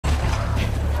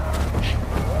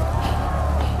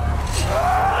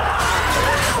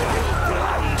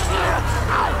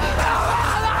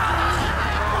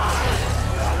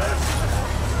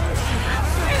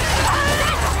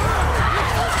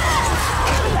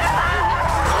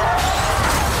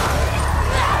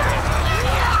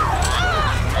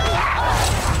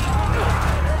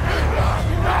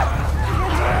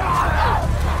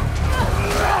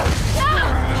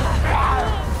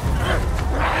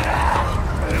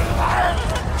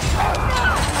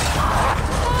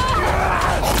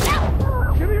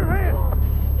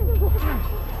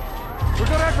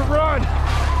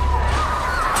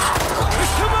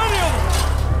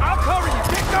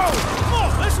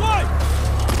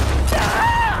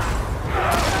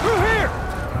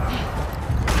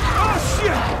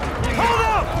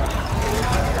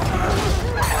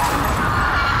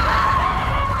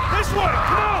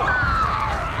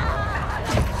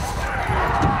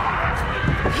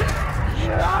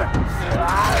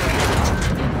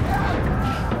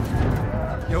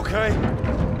okay?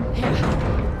 Yeah.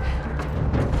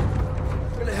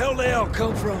 Where the hell they all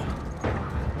come from?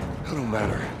 It don't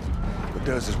matter. What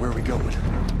does is where we going.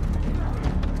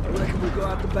 I reckon we go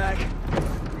out the back.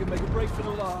 We can make a break for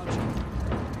the lodge.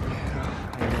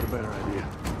 Yeah, I ain't got a better idea.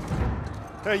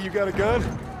 Hey, you got a gun?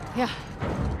 Yeah.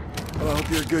 Well, I hope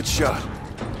you're a good shot.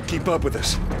 Keep up with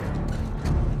us.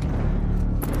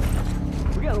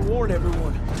 We gotta warn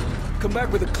everyone. Come back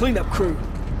with a cleanup crew.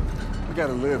 We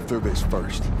gotta live through this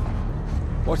first.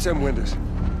 Watch them windows.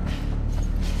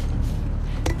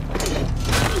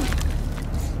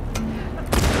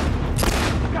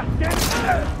 God damn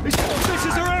it! These poor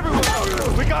bitches are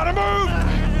everywhere! We gotta move!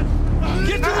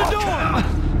 Get to the door!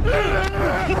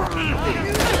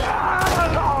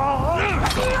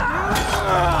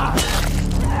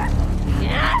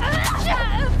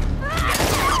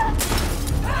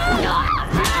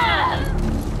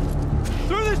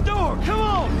 Through this door! Come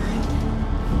on!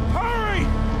 Hurry!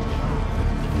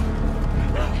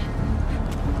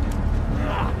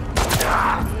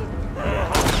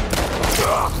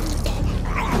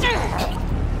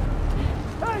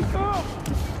 Hey, girl!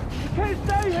 You can't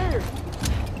stay here!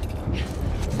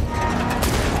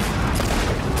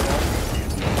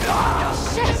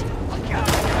 Shit!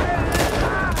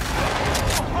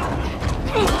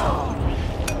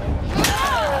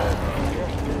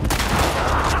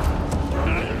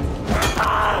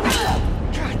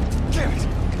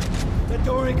 That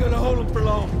door ain't gonna hold them for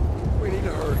long. We need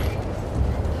to hurry.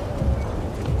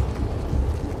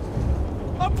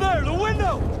 Up there, the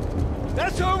window!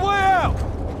 That's our way out!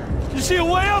 You see a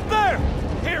way up there?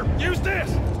 Here, use this!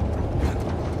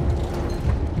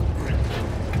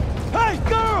 Hey,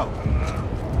 girl!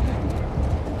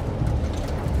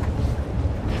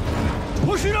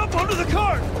 Push it up onto the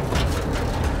cart!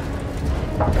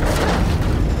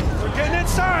 We're getting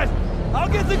inside! I'll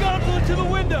get the gondola to the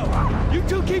window! You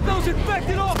two keep those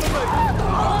infected off of me!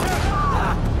 Oh,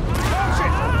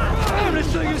 shit! Damn, this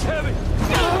thing is heavy!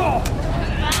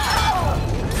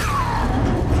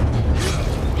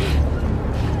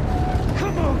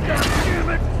 Come on,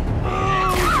 goddammit! Oh!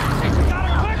 Got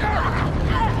a clicker!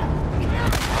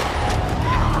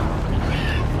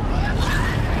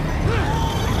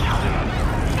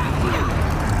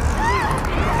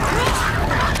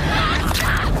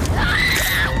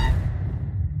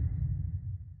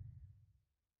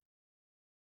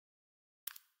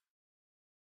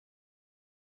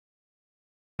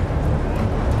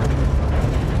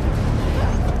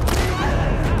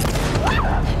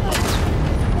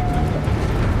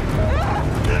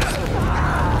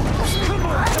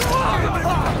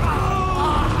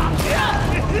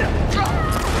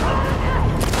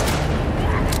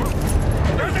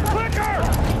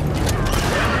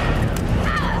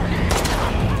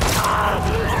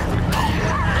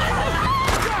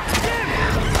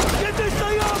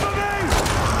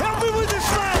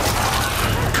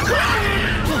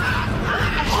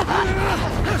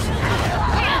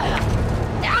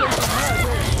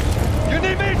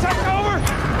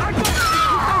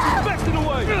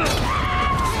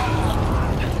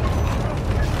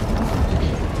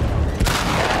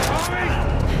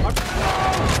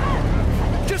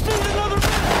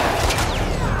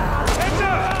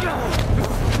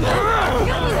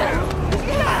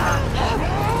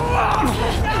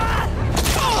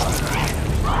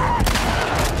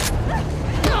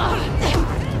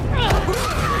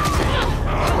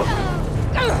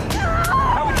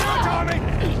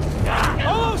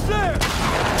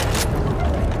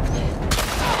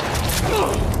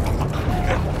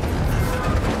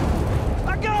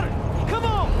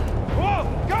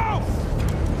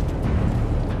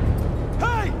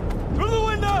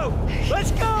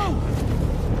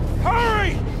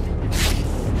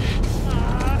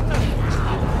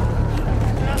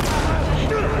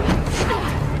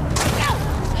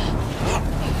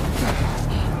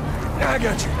 I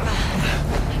got you.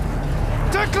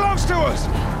 They're close to us!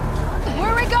 Where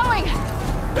are we going?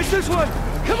 It's this way!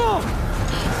 Come on!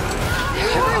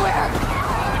 Everywhere!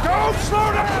 Don't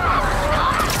slow down!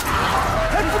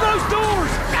 Head for those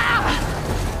doors!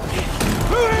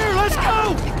 Through here, let's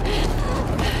go!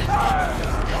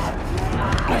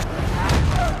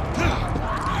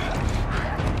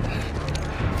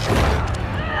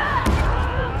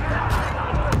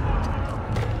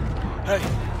 Hey,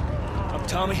 I'm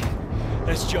Tommy.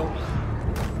 That's Joel.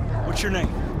 What's your name?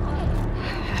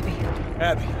 Abby.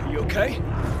 Abby, are you okay?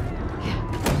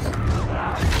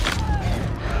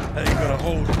 That ain't gonna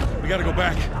hold. We gotta go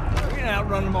back. We can't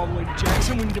outrun them all the way to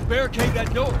Jackson. We need to barricade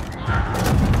that door.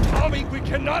 Tommy, we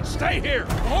cannot stay here!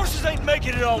 The horses ain't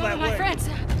making it all that My way.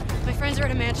 friends are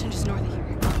at a mansion just north of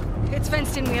here. It's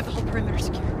fenced in. We have the whole perimeter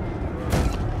secure.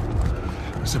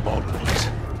 Zip Baldwin, please.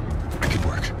 I can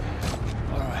work.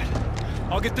 All right.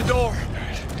 I'll get the door. All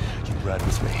right. You ride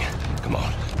with me. Come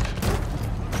on.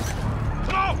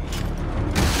 Come on!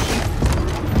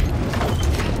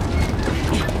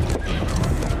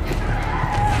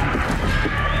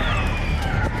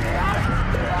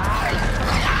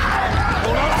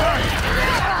 Hold on tight!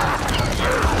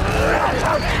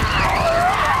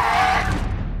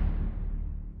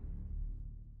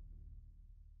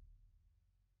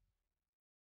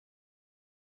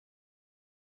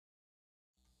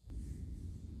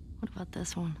 What about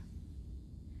this one?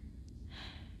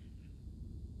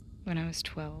 When I was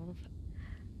 12,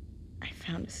 I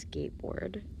found a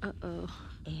skateboard. Uh-oh.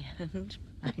 And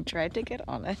I tried to get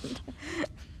on it.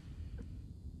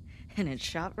 And it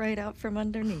shot right out from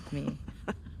underneath me.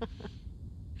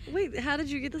 Wait, how did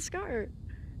you get the scar?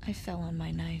 I fell on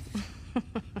my knife.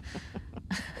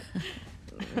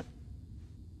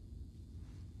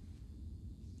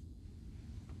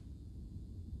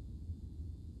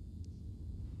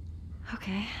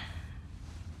 Okay.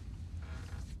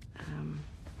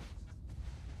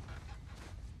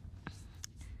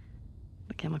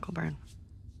 A chemical burn.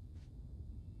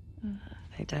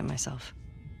 I did it myself.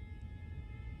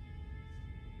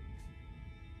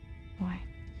 Why?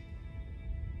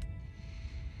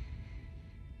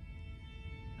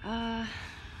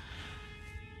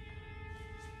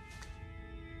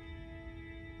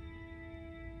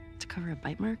 To cover a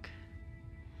bite mark.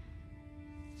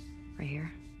 Right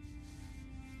here.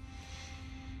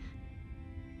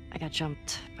 I got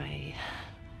jumped by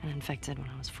an infected when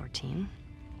I was 14.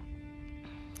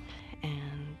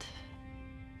 And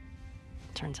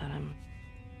turns out I'm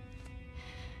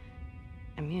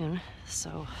immune,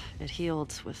 so it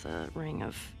healed with a ring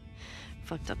of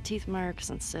fucked up teeth marks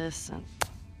and cysts and...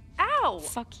 Ow!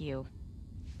 Fuck you.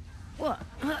 What?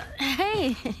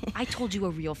 Hey! I told you a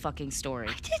real fucking story.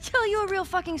 I did tell you a real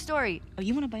fucking story. Oh,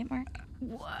 you want a bite mark?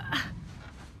 What?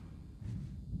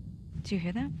 Do you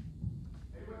hear that?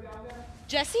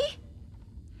 Jesse?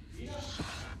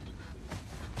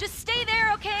 Just stay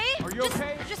there, okay? Are you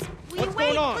okay? Just, will What's you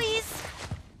wait, going on? please?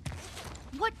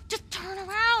 What? Just turn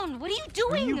around. What are you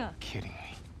doing? Are you kidding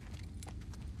me?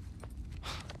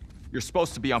 You're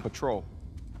supposed to be on patrol.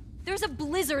 There's a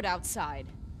blizzard outside.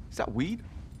 Is that weed?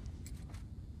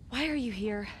 Why are you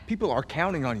here? People are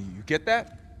counting on you, you get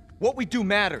that? What we do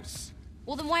matters.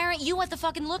 Well, then why aren't you at the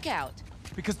fucking lookout?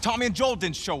 Because Tommy and Joel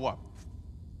didn't show up.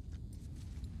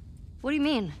 What do you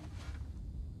mean?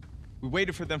 We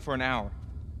waited for them for an hour.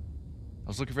 I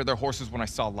was looking for their horses when I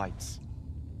saw lights.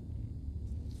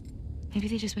 Maybe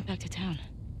they just went back to town.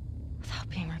 Without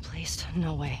being replaced?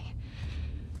 No way.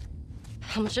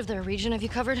 How much of their region have you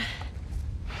covered?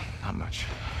 Not much.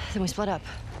 Then we split up.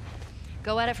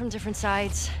 Go at it from different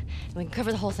sides, and we can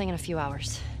cover the whole thing in a few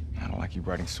hours. I don't like you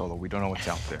riding solo. We don't know what's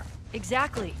out there.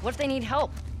 Exactly. What if they need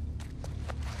help?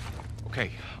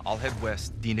 Okay, I'll head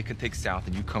west. Dina can take south,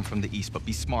 and you come from the east, but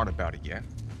be smart about it, yeah?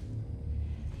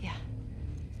 Yeah.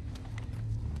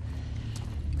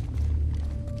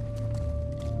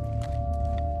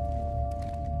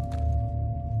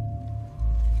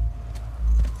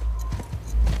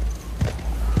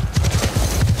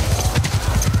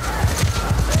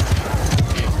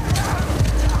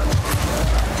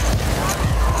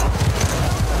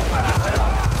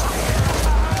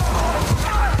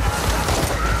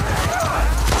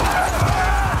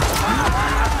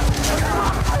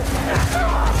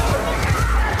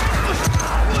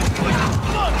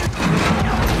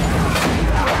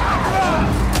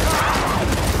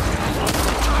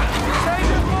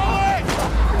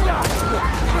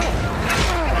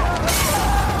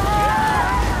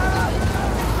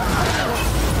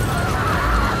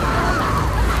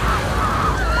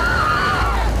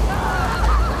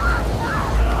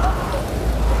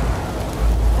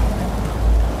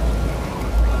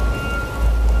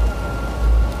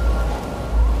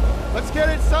 Let's get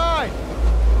inside!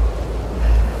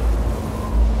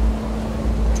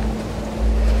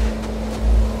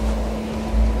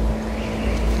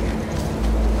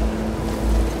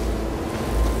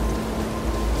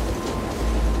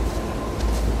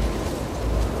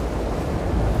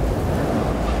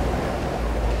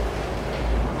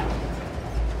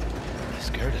 You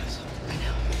scared us.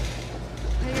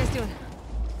 How you guys doing?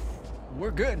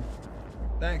 We're good.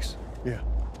 Thanks. Yeah.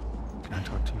 Can I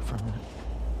talk to you for a minute?